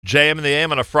JM and the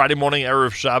AM on a Friday morning,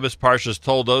 Erev Shabbos, Parshas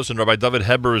Toldos, and Rabbi David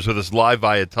Heber is with us live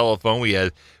via telephone. We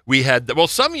had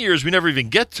some years we never even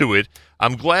get to it.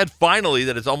 I'm glad finally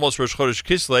that it's almost Rosh Chodesh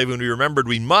Kislev, and we remembered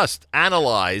we must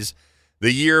analyze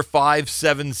the year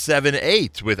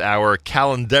 5778 with our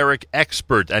calendaric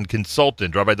expert and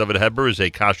consultant. Rabbi David Heber is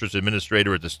a kashrus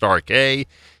administrator at the Star K.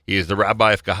 He is the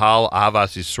rabbi of Kahal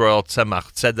Ahavas Yisrael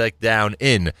Tzemach Tzedek down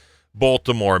in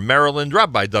Baltimore, Maryland.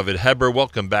 Rabbi David Heber,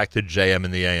 welcome back to JM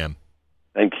and the AM.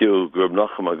 Thank you, Grub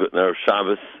Nachum. Good Erev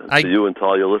Shabbos to you and to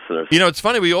all your listeners. You know, it's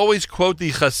funny. We always quote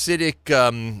the Hasidic,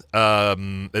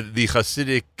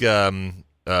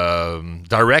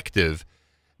 directive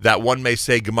that one may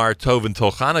say Gemar Tov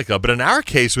until Hanukkah, but in our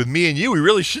case, with me and you, we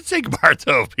really should say Gemar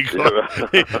Tov, because,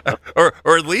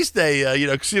 or at least a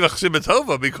Ksiva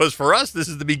Tova, because for us this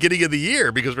is the beginning of the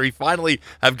year, because we finally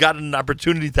have gotten an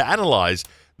opportunity to analyze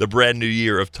the brand new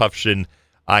year of Tufshin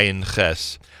Ayin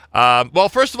Ches. Well,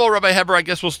 first of all, Rabbi Heber, I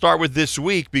guess we'll start with this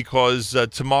week, because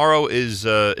tomorrow is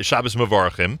Shabbos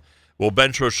Mevarchim. We'll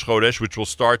bench Rosh Chodesh, which will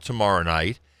start tomorrow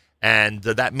night. And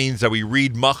that means that we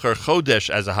read Machar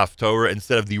Chodesh as a Haftorah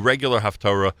instead of the regular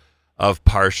Haftorah of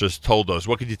Parshas Toldos.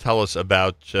 What could you tell us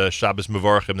about Shabbos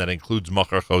Mevarchim that includes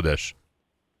Machar Chodesh?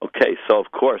 Okay, so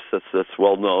of course that's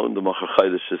well known. The Machar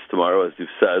Chodesh is tomorrow, as you've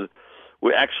said.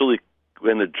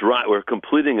 We're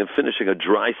completing and finishing a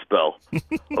dry spell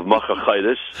of Machar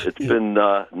Chodesh. It's been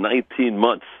 19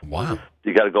 months. Wow!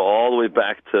 You got to go all the way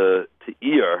back to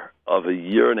Iyar of a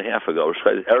year and a half ago.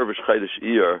 Erev Rosh Chodesh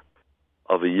Iyar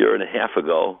of a year and a half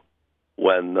ago,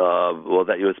 when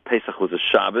that year's Pesach was a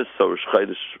Shabbos, so Rosh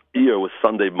Chodesh Iyar was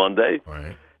Sunday, Monday,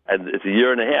 right. And it's a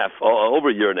year and a half, over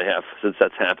a year and a half since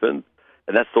that's happened,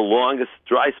 and that's the longest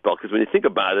dry spell. Because when you think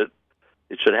about it,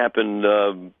 it should happen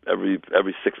every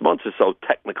 6 months or so,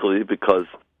 technically, because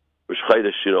Rosh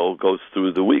Chodesh, goes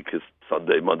through the week, is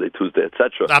Sunday, Monday, Tuesday,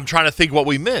 etc. I'm trying to think what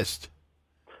we missed.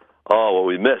 Oh, what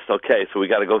we missed. Okay, so we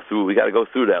got to go through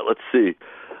that. Let's see.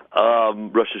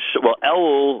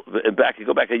 Elul, you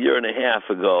go back a year and a half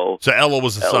ago. So Elul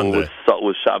was a Sunday.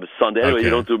 Was Shabbos Sunday. Anyway, okay. You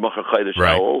don't do Machar Chodesh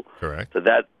right. Elul. Correct. So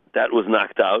that was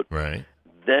knocked out. Right.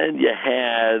 Then you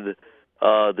had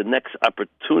the next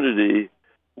opportunity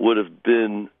would have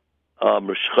been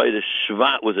Rosh Chodesh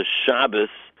Shvat was a Shabbos,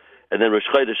 and then Rosh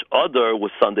Chodesh Adar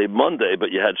was Sunday, Monday,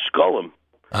 but you had Shkolim.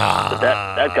 So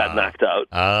that got knocked out.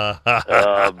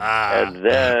 And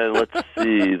then, let's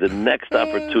see, the next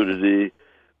opportunity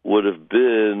would have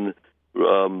been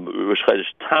Rosh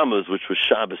Chodesh Tammuz, which was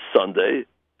Shabbos Sunday.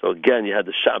 So again, you had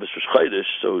the Shabbos Rosh Chodesh,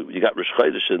 so you got Rosh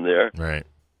Chodesh in there. Right.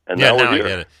 And now we're I here.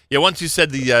 get it. Yeah, once you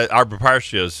said the Arba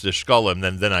Parshas, the Shkolim,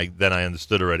 then I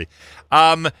understood already.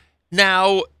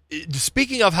 Now,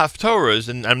 speaking of Haftorahs,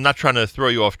 and I'm not trying to throw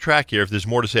you off track here. If there's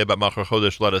more to say about Machar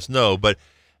Chodesh, let us know. But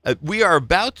we are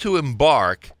about to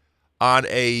embark on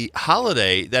a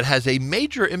holiday that has a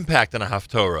major impact on a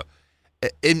Haftorah.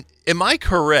 Am I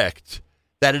correct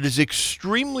that it is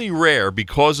extremely rare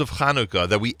because of Chanukah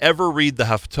that we ever read the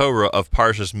Haftorah of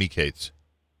Parshas Miketz?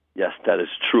 Yes, that is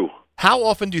true. How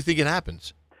often do you think it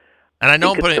happens? And I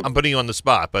know I'm putting you on the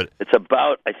spot, but it's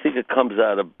I think it comes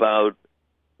out about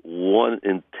 1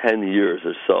 in 10 years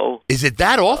or so. Is it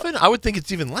that often? I would think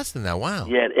it's even less than that. Wow.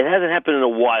 Yeah, it hasn't happened in a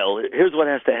while. Here's what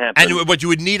has to happen. And what you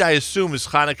would need, I assume, is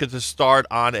Hanukkah to start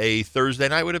on a Thursday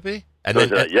night. Would it be? And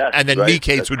then right.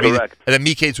 Miketz would correct. be, and then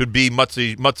Miketz would be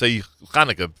Matzah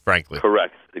Hanukkah. Frankly,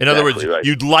 correct. Exactly, in other words, right.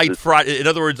 you'd light Friday. In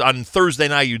other words, on Thursday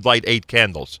night, you'd light 8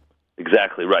 candles.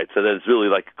 Exactly right. So then it's really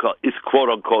like quote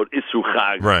unquote Isru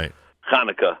Chag, right?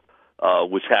 Hanukkah,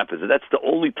 which happens, and that's the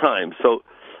only time. So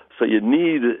you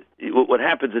need what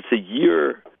happens. It's a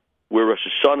year where Rosh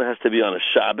Hashanah has to be on a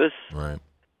Shabbos, right?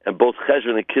 And both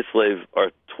Cheshvan and Kislev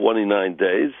are 29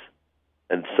 days,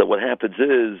 and so what happens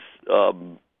is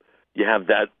you have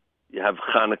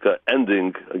Hanukkah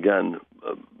ending again,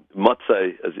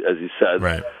 Matzah, as you said,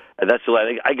 right? And that's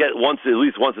I get at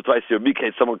least once or twice a year.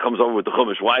 Miketz, someone comes over with the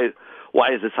Chumash.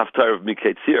 Why is this Haftarah of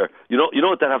Miketz here? You know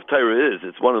what that Haftarah is?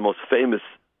 It's one of the most famous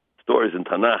stories in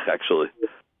Tanakh. Actually,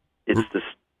 it's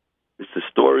the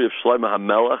story of Shlomo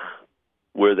HaMelech,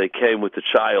 where they came with the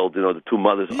child. The two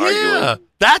mothers arguing. Yeah,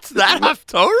 that's that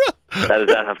Haftarah. That is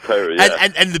that Haftarah. Yeah.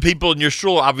 And the people in your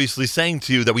shul are obviously saying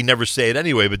to you that we never say it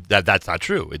anyway, but that's not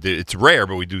true. It's rare,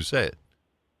 but we do say it.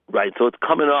 Right. So it's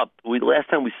coming up. Last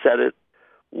time we said it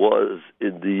was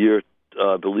in the year,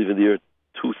 I believe in the year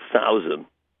 2000,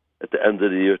 at the end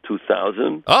of the year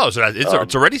 2000. Oh, so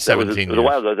it's already 17 years. It was a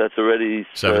while ago. That's already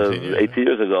 18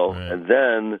 years ago. Right. And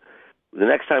then the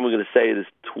next time we're going to say it is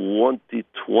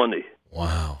 2020.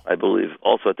 Wow. I believe,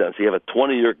 also at that. So you have a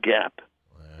 20-year gap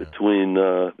between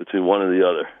one and the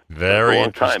other. Very long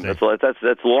interesting. Time.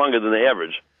 That's longer than the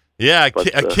average. Yeah, a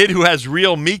kid who has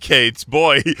real meatcakes,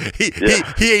 boy,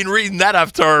 he ain't reading that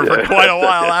Haftarah for quite a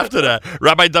while after that.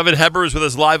 Rabbi David Heber is with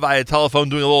us live via telephone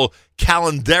doing a little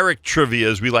calendaric trivia,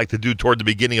 as we like to do toward the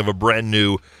beginning of a brand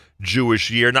new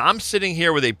Jewish year. Now, I'm sitting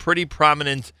here with a pretty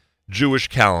prominent Jewish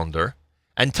calendar,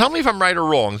 and tell me if I'm right or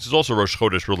wrong. This is also Rosh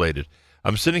Chodesh related.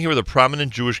 I'm sitting here with a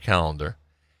prominent Jewish calendar,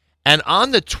 and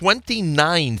on the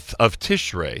 29th of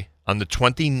Tishrei,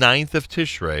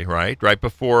 right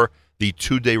before the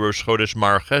 2-day Rosh Chodesh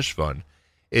Mar Cheshvan,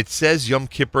 it says Yom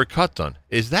Kippur Katan.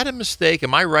 Is that a mistake?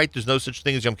 Am I right? There's no such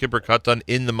thing as Yom Kippur Katan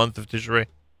in the month of Tishrei?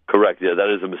 Correct. Yeah, that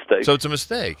is a mistake. So it's a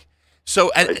mistake.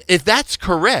 So and if that's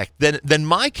correct, then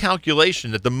my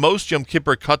calculation that the most Yom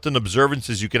Kippur Katan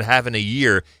observances you can have in a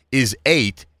year is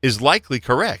 8 is likely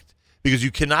correct, because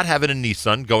you cannot have it in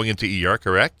Nisan going into Iyar,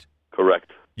 correct? Correct.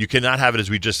 You cannot have it,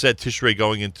 as we just said, Tishrei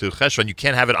going into Cheshvan. You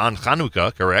can't have it on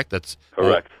Chanukah, correct? That's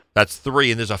correct. That's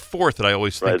 3, and there's a 4th that I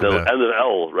always think about. And an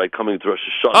El, right, coming to Rosh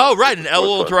Hashanah. Oh, right, an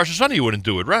El to Rosh Hashanah, you wouldn't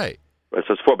do it, right? Right,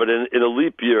 so it's 4, but in a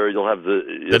leap year, you'll have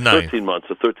the 13 months,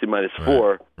 so 13 minus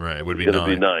 4. Right, it would be 9.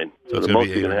 Be 9. So the most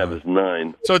you're going to have is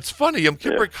 9. So it's funny, Yom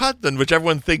Kippur Katan, which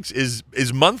everyone thinks is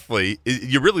monthly,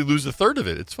 you really lose a third of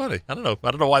it. It's funny. I don't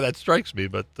know why that strikes me,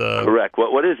 but... Correct.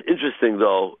 What is interesting,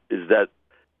 though, is that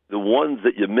the ones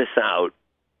that you miss out,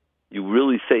 you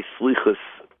really say slichus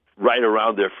right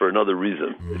around there for another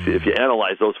reason. If you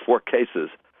analyze those 4 cases,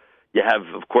 you have,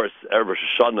 of course, Erev Rosh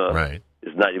Hashanah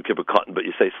is not Yom Kippur Katan, but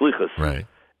you say slichus. Right.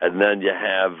 And then you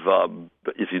have,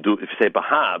 if you say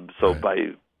Bahab, so by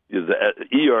the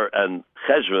Iyar and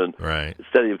Cheshvan,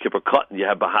 instead of Yom Kippur Katan, you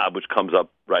have Bahab, which comes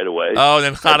up right away. Oh, and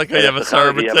then Chanukah, you have a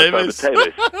Sarah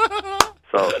B'Teves.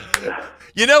 So,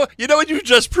 you know what you've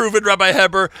just proven, Rabbi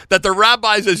Heber, that the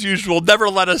rabbis, as usual, never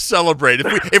let us celebrate.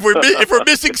 If we're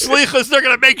missing slichus, they're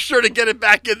going to make sure to get it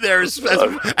back in there as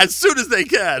soon as they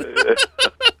can.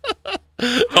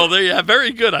 Oh, there you have.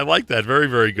 Very good. I like that. Very,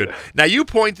 very good. Now, you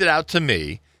pointed out to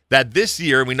me that this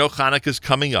year, we know Hanukkah is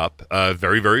coming up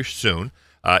very, very soon.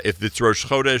 If it's Rosh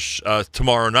Chodesh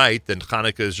tomorrow night, then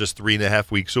Hanukkah is just 3.5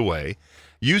 weeks away.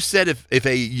 You said if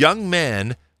a young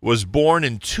man was born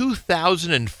in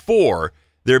 2004,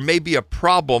 there may be a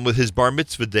problem with his bar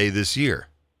mitzvah day this year.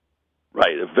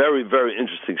 Right, a very, very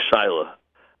interesting shaila,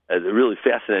 a really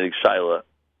fascinating shaila,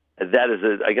 and that is,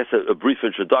 a brief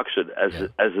introduction.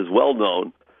 As is well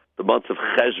known, the months of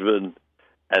Cheshvan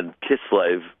and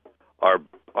Kislev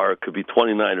could be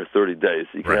 29 or 30 days.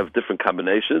 You can have different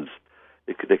combinations.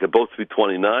 They could both be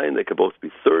 29, they could both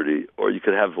be 30, or you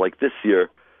could have, like this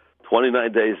year,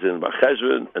 29 days in Bar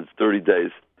Cheshvan and 30 days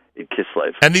in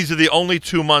Kislev. And these are the only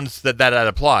 2 months that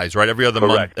applies, right? Every other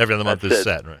month is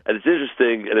set, right? And it's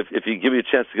interesting, and if you give me a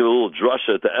chance to give a little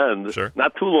drusha at the end, sure.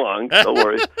 Not too long, don't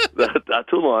worry, not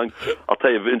too long, I'll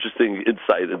tell you an interesting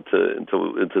insight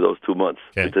into those 2 months,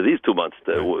 into these 2 months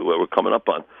that we're coming up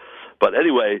on. But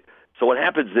anyway, so what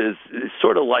happens is, it's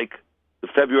sort of like the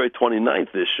February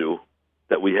 29th issue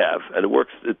that we have, and it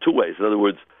works in 2 ways. In other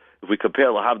words, if we compare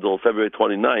Lahavdil February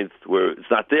 29th, where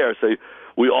it's not there, say,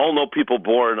 we all know people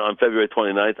born on February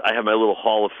 29th. I have my little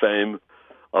hall of fame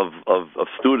of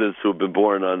students who have been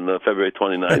born on February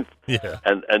 29th.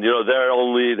 And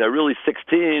they're really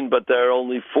 16, but they're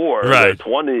only 4. Right. They're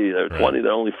 20,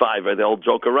 they're only 5, right? They all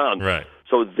joke around. Right.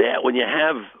 So that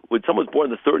when someone's born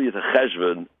the 30th of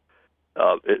Cheshvan,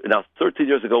 now 13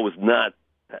 years ago was not,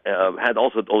 had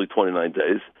also only 29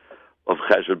 days of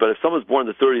Cheshvan, but if someone's born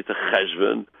the 30th of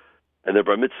Cheshvan, and their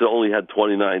bar mitzvah only had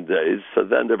 29 days, so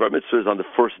then their bar mitzvah is on the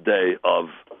first day of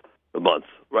the month,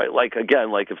 right? Like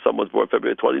if someone's born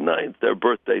February 29th, their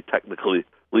birthday technically,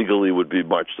 legally would be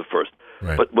March the 1st.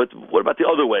 Right. But what about the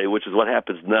other way, which is what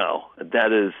happens now? And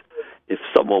that is, if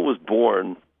someone was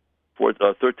born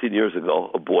 13 years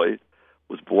ago, a boy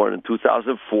was born in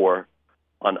 2004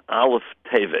 on Aleph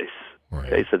Teves.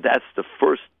 Right. Okay, so that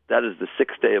is the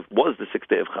 6th day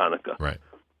of Hanukkah. Right.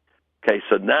 Okay,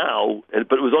 so now,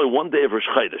 but it was only 1 day of Rosh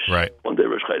Chodesh. Right. 1 day of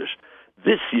Rosh Chodesh.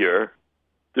 This year,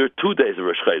 there are 2 days of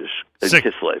Rosh Chodesh in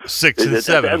Kislev. 6 and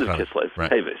 7. At the end of Kislev, right.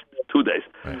 Teves, 2 days.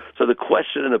 Right. So the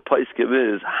question in the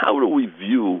Paiskim is, how do we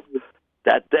view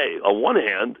that day? On one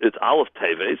hand, it's Aleph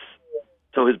Teves,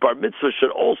 so his bar mitzvah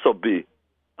should also be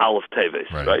Aleph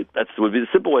Teves, right? That would be the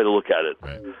simple way to look at it.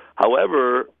 Right.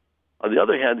 However, on the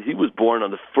other hand, he was born on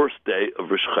the first day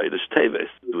of Rosh Chodesh Teves.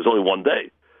 It was only 1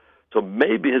 day. So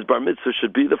maybe his bar mitzvah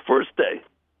should be the first day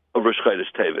of Rosh Chodesh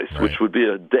Teves, which would be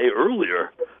a day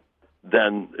earlier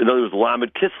than, in other words,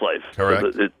 Lamed Kislev. Correct.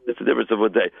 So it's a difference of a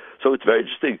day. So it's very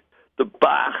interesting. The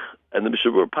Bach and the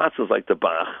Mishnah Berurah Patzos like the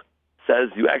Bach says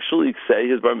you actually say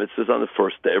his bar mitzvah is on the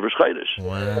first day of Rosh Chodesh,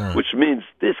 Wow. which means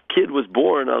this kid was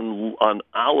born on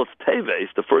Aleph Teves,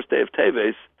 the first day of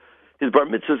Teves. His bar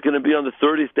mitzvah is going to be on the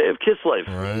 30th day of Kislev.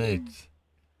 Right.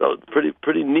 So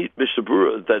pretty neat Mishnah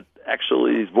Berurah that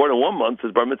actually he's born in 1 month,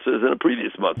 his bar mitzvah is in a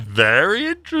previous month. Very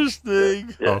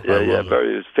interesting. Yeah,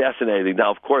 very fascinating.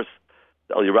 Now, of course,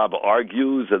 the Aliyah Rabbah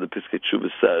argues, and the Piskei Tshuva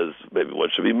says maybe one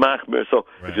should be machmir. So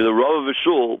if you're the Rav of a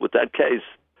shul with that case,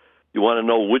 you want to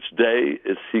know which day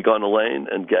is he going to lane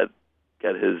and get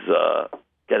his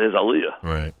Aliyah.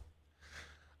 Right.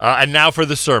 And now for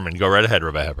the sermon. Go right ahead,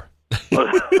 Rabbi Heber.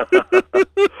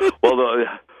 Well,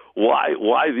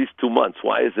 why these 2 months?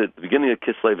 Why is it the beginning of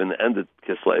Kislev and the end of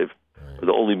Kislev are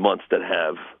the only months that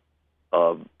have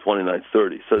 29,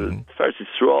 30? So the Pharisee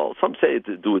Yisrael, some say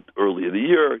to do it early in the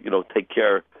year, take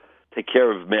care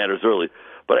of matters early.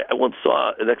 But I once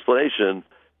saw an explanation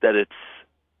that it's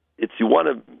you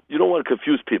don't want to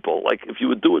confuse people. Like if you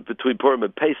would do it between Purim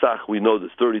and Pesach, we know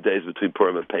there's 30 days between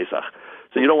Purim and Pesach,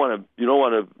 so you don't want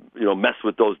to mess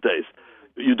with those days.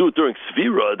 You do it during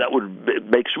Sefira, that would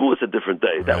make Shavuos a different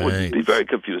day. That would be very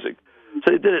confusing.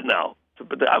 So they did it now.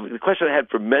 But the question I had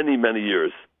for many, many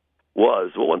years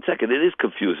was, well, 1 second, it is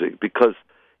confusing because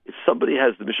if somebody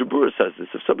has, the Mishnah Berurah says this,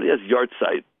 if somebody has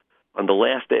yahrzeit on the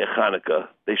last day of Hanukkah,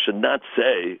 they should not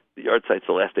say the yahrzeit is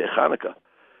the last day of Hanukkah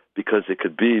because it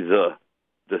could be the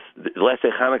last day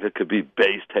of Hanukkah could be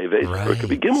Beis Teves or it could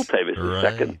be Gimel Teves, the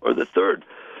second or the third.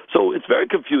 So it's very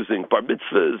confusing. Bar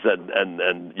mitzvahs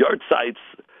and yahrzeits,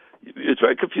 it's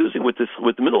very confusing with this.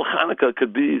 With the middle of Hanukkah,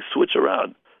 could be switch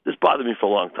around. This bothered me for a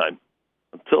long time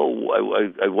until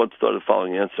I once started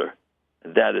following the answer.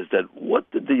 And that is that what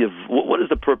is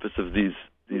the purpose of these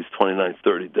 29,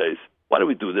 30 days? Why do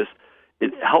we do this?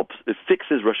 It helps. It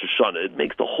fixes Rosh Hashanah. It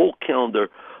makes the whole calendar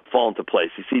fall into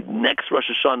place. You see, next Rosh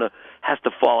Hashanah has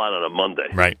to fall out on a Monday,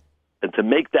 right? And to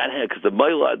make that happen, because the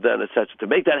Mailad then, etc. To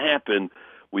make that happen,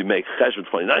 we make Cheshvan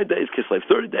 29 days, Kislev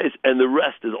 30 days, and the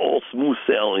rest is all smooth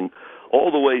sailing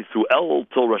all the way through Elul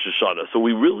till Rosh Hashanah. So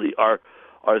we really are,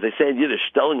 as they say in Yiddish,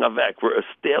 stelling avek. We're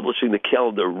establishing the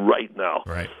calendar right now.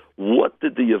 Right. What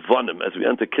did the Yevanim, as we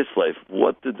enter Kislev,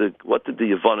 what did the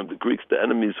Yevanim, the Greeks, the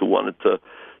enemies who wanted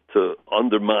to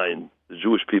undermine the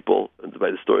Jewish people, and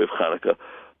by the story of Hanukkah,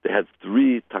 they had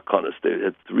 3 takanas, they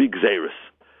had 3 gzeiros.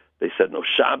 They said no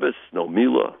Shabbos, no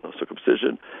Milah, no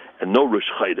circumcision, and no Rosh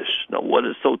Chodesh. Now, what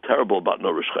is so terrible about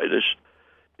no Rosh Chodesh?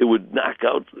 It would knock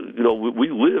out, we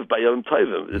live by Yom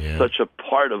Tovim. It's such a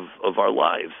part of our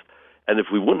lives. And if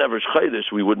we wouldn't have Rosh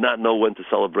Chodesh, we would not know when to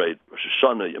celebrate Rosh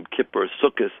Hashanah, Yom Kippur,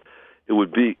 Sukkot. It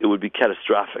would be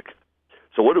catastrophic.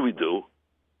 So what do?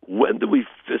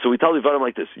 So we tell the Yevanim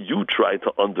like this: you try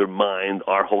to undermine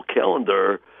our whole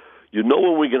calendar. You know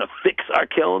when we're going to fix our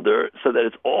calendar so that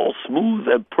it's all smooth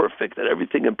and perfect and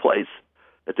everything in place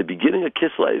at the beginning of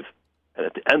Kislev and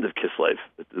at the end of Kislev,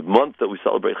 the month that we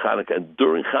celebrate Hanukkah, and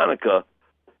during Hanukkah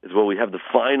is when we have the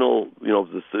final,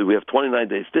 we have 29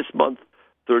 days this month,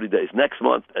 30 days next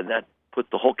month, and that puts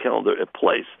the whole calendar in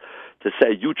place to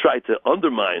say you try to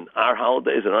undermine our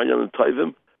holidays and our Yom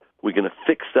Tovim, we're going to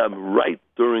fix them right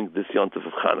during this Yom Tov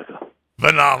of Hanukkah.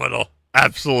 Phenomenal.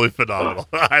 Absolutely phenomenal.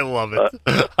 I love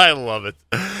it. I love it.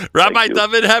 Rabbi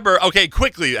David Heber. Okay,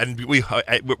 quickly, and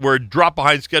we're dropped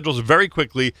behind schedules very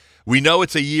quickly. We know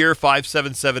it's a year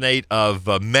 5778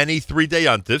 of many 3-day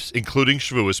yontifs, including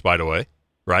Shavuos, by the way,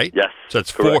 right? Yes. So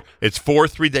it's correct. 4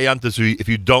 3-day yontifs if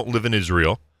you don't live in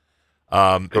Israel.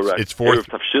 Correct. It's 4 Erev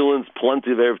Tavshilins,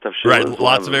 plenty of Erev Tavshilins. Right,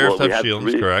 lots of Erev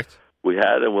Tavshilins, correct. We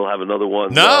had, and we'll have another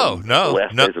one. The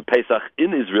last days of Pesach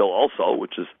in Israel also,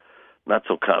 which is not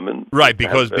so common. Right,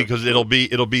 because it'll be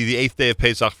the 8th day of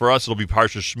Pesach for us. It'll be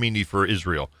Parsha Shmini for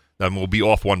Israel. Then we'll be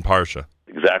off one Parsha.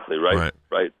 Exactly right.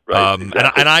 Exactly.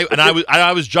 And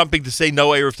I was jumping to say no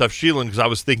Erev Tavshilin because I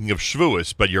was thinking of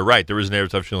Shavuos, but you're right. There is an Erev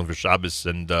Tavshilin for Shabbos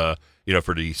and for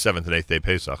the 7th and 8th day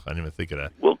Pesach. I didn't even think of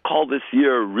that. We'll call this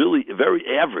year really very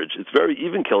average. It's very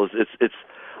even kill. It's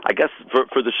I guess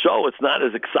for the show, it's not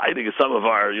as exciting as some of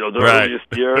our, the earliest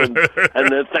year, and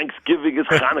then Thanksgiving is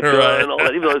Hanukkah and all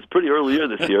that. Even though it's pretty early year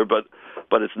this year, but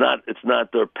it's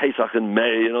not their Pesach in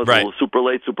May. It's a little super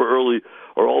late, super early,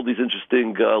 or all these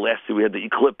interesting. Last year we had the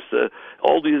eclipse.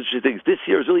 All these interesting things. This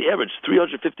year is really average.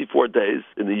 354 days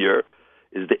in the year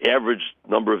is the average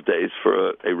number of days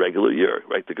for a regular year.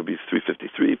 Right? There could be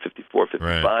 353, 54,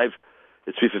 55. Right.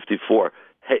 It's 354.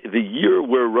 Hey, the year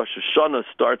where Rosh Hashanah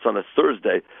starts on a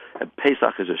Thursday and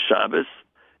Pesach is a Shabbos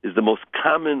is the most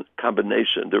common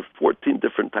combination. There are 14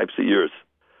 different types of years,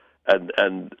 and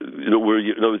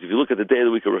if you look at the day of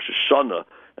the week of Rosh Hashanah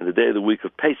and the day of the week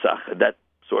of Pesach, and that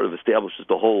sort of establishes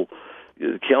the whole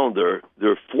calendar,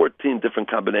 there are 14 different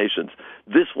combinations.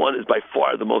 This one is by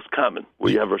far the most common,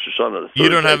 where you have Rosh Hashanah on a Thursday.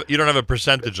 You don't have a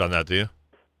percentage on that, do you?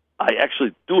 I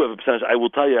actually do have a percentage. I will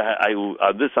tell you.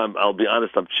 I'll be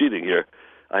honest. I'm cheating here.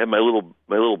 I have my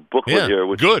little booklet here,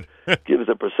 which good. gives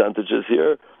the percentages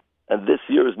here. And this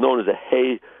year is known as a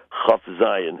Hey Chaf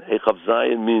Zayin. Hey Chaf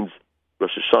Zayin means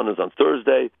Rosh Hashanah is on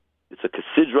Thursday. It's a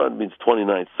Kesidron, means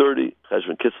 29:30,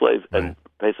 Cheshvan Kislev, and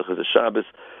Pesach is a Shabbos.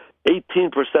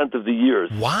 18% of the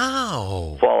years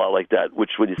fall out like that,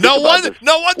 which when you think about this,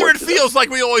 no wonder it feels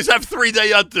like we always have 3-day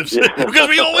yontifs, because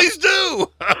we always do.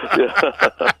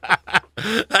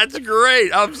 That's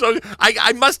great.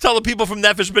 I must tell the people from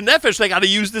Nefesh B'Nefesh they got to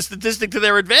use this statistic to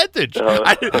their advantage.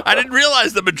 I didn't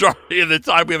realize the majority of the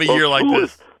time we have a year like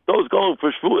this. Those going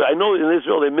for Shavuos, I know in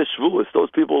Israel they miss Shavuos. Those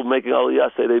people making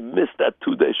Aliyah say they missed that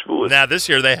 2-day Shavuos. Now this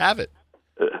year they have it.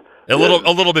 A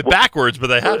little bit backwards, but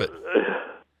they have it.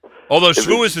 Although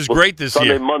Shavuos is great this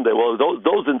Sunday, year. Monday. Well,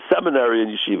 those in seminary and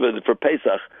yeshiva for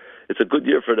Pesach, it's a good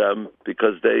year for them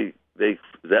because they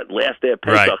that last day of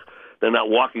Pesach, they're not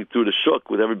walking through the shuk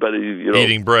with everybody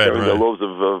eating bread, carrying their loaves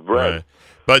of bread. Right.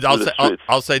 But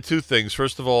I'll say two things.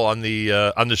 First of all, on the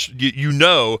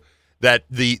that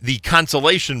the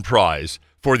consolation prize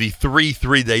for the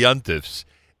 3-day yontifs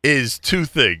is two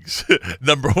things.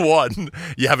 Number one,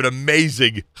 you have an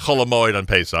amazing Chol HaMoed on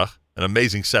Pesach, an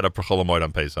amazing setup for Chol HaMoed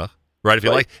on Pesach. Right?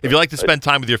 If you like to spend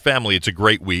time with your family, it's a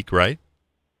great week, right?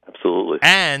 Absolutely.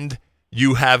 And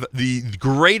you have the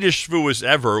greatest Shavuos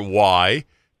ever. Why?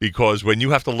 Because when you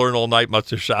have to learn all night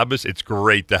Matzah Shabbos, it's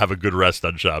great to have a good rest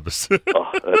on Shabbos.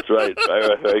 That's right.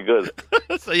 Very good.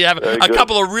 So you have a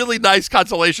couple of really nice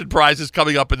consolation prizes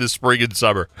coming up in the spring and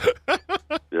summer.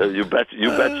 Yeah, you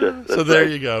betcha. So there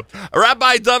you go.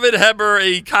 Rabbi David Heber,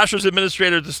 a Kashrus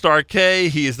administrator at the Star K.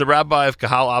 He is the rabbi of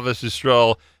Kahal Avos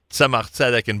Yisrael Tzemach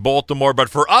Tzedek in Baltimore. But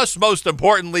for us, most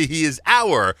importantly, he is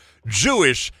our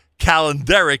Jewish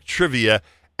calendaric trivia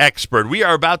expert. We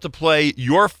are about to play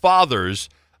your father's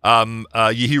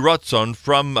Yehi Ratzon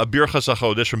from Birchas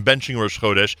HaChodesh, from Benching Rosh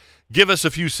Chodesh. Give us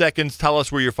a few seconds. Tell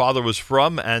us where your father was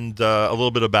from and a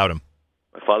little bit about him.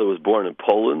 My father was born in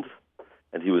Poland,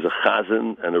 and he was a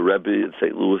chazan and a rebbe in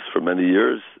St. Louis for many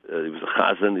years. He was a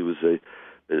chazan. He was a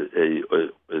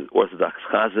Orthodox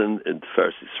chazan in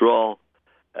Tiferes Yisrael,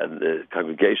 and the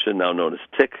congregation now known as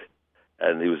Tik,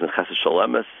 and he was in Chesed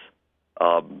Shalemes.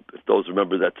 If those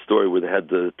remember that story where they had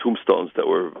the tombstones that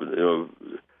were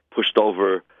pushed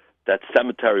over, that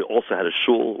cemetery also had a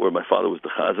shul where my father was the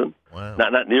chazan. Wow.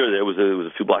 Not near there. It was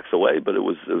a few blocks away, but it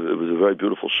was a very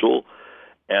beautiful shul.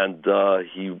 And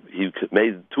he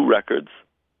made 2 records.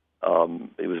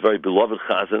 He was a very beloved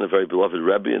chazan, a very beloved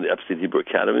rebbe in the Epstein Hebrew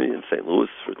Academy in St. Louis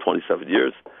for 27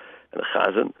 years, and a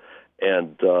chazan.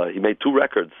 And he made 2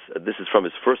 records. And this is from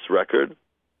his first record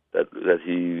that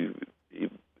he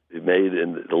made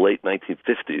in the late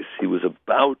 1950s. He was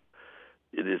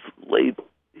in his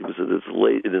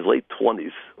late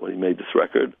 20s when he made this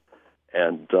record.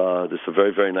 And there's some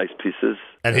very, very nice pieces.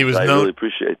 And he was I really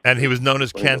appreciate. And he was known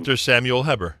as Cantor Samuel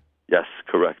Heber. Yes,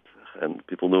 correct. And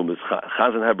people knew him as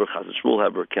Chazan Heber, Chazan Shmuel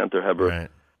Heber, Cantor Heber. Right.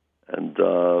 And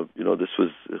this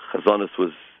was Chazanis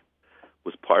was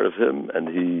part of him, and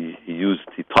he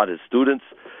taught his students.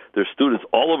 There's students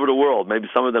all over the world, maybe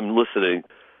some of them listening,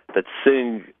 that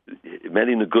sing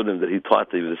many Nigunim that he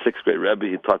taught. He was a 6th grade Rebbe.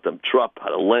 He taught them Trup, how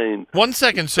to lane. 1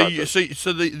 second. So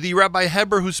the Rabbi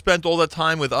Heber who spent all that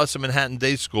time with us in Manhattan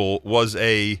Day School was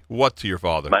a what to your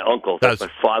father? My uncle. That's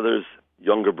my father's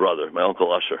younger brother, my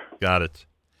Uncle Usher. Got it.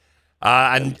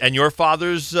 And your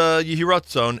father's Yehi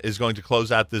Ratzon is going to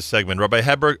close out this segment. Rabbi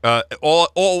Heber,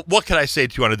 what can I say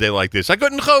to you on a day like this? I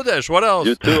couldn't Chodesh. What else?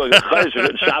 You too.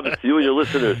 Good Shabbos to you and your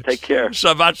listeners. Take care.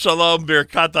 Shabbat Shalom,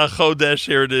 Birkat HaChodesh.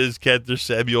 Here it is, Cantor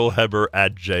Samuel Heber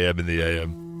at JM in the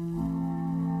AM.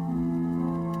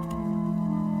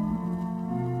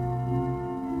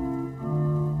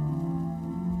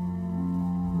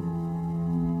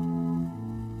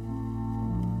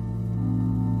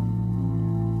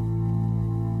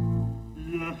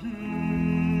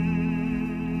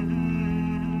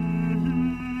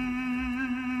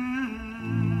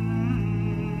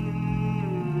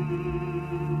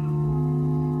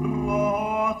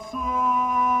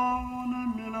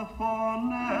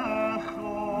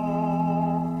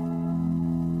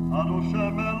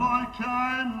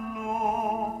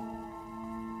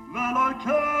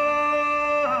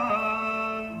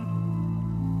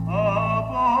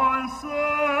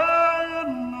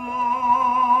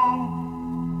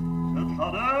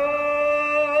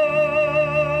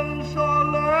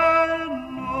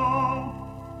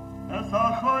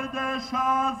 Chodesh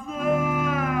hazeh,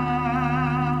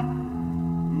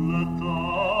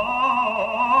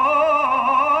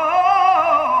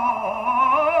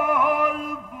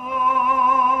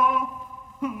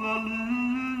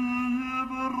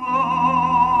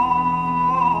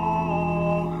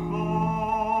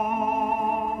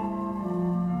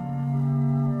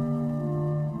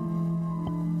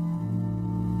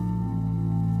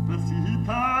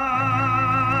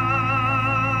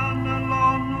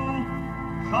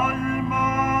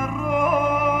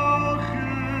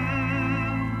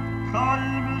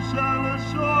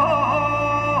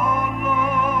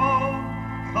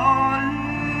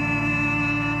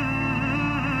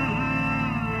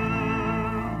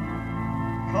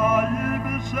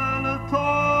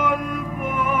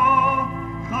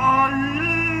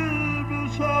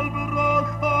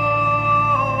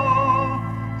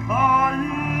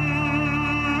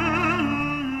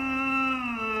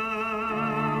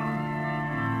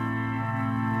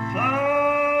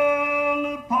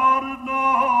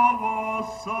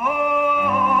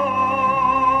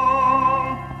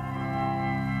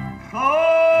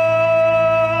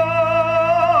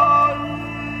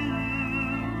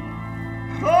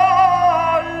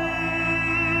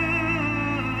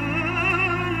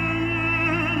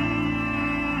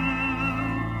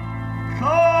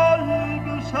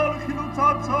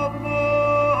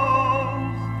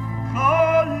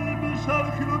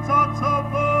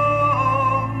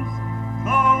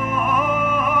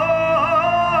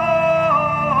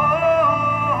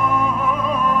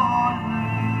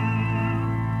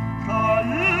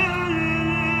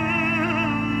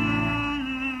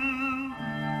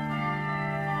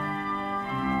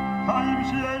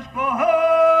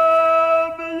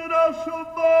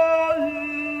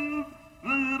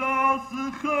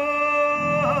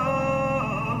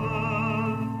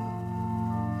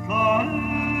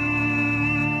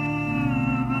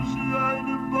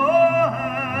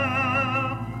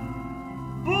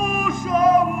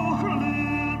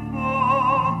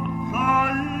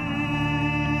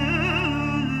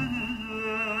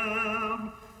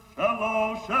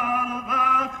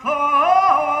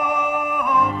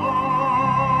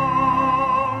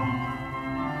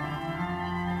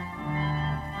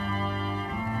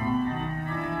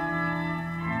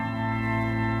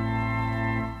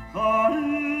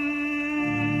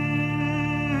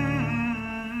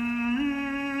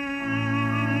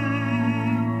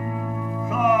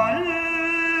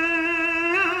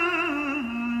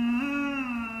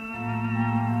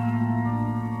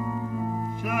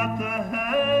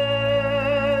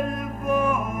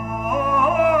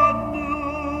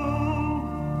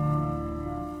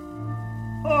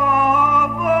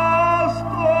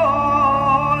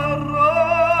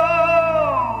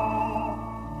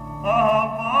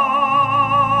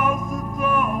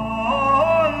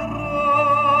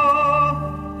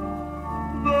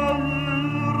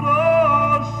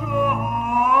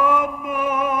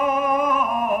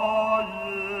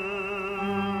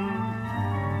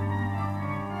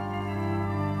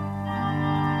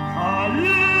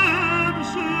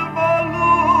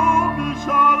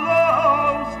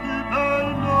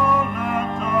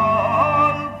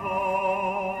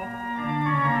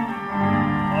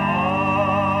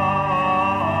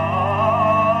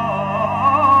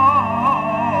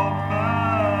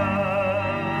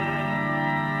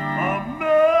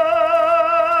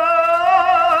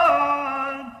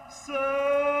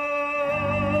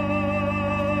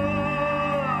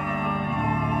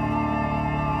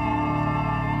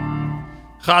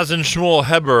 Chazan Shmuel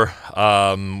Heber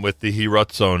with the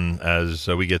Hiratzon as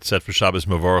we get set for Shabbos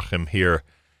Mevorachim here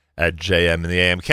at JM in the AM.